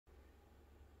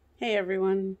Hey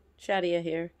everyone, Shadia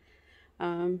here.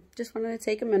 Just wanted to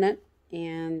take a minute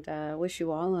and wish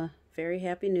you all a very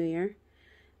happy new year.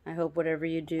 I hope whatever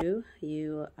you do,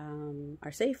 you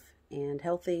are safe and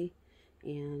healthy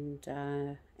and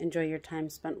enjoy your time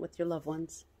spent with your loved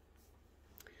ones.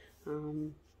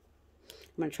 I'm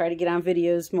going to try to get on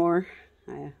videos more.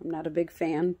 I'm not a big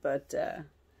fan, but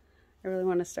I really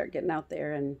want to start getting out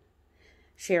there and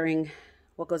sharing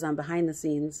what goes on behind the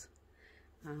scenes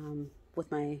with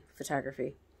my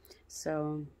photography.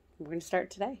 So we're going to start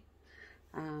today.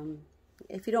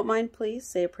 If you don't mind, please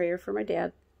say a prayer for my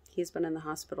dad. He's been in the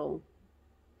hospital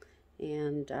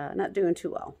and not doing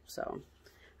too well. So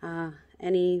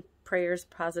any prayers,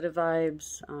 positive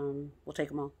vibes, we'll take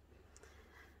them all.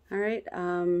 All right.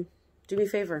 Do me a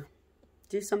favor.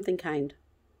 Do something kind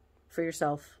for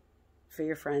yourself, for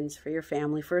your friends, for your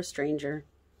family, for a stranger.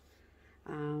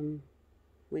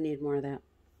 We need more of that.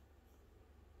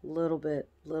 Little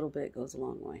bit goes a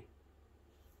long way.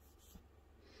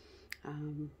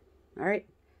 All right.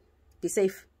 Be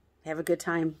safe. Have a good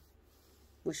time.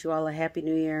 Wish you all a happy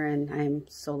new year, and I'm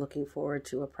so looking forward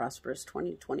to a prosperous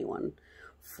 2021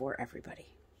 for everybody.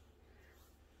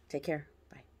 Take care.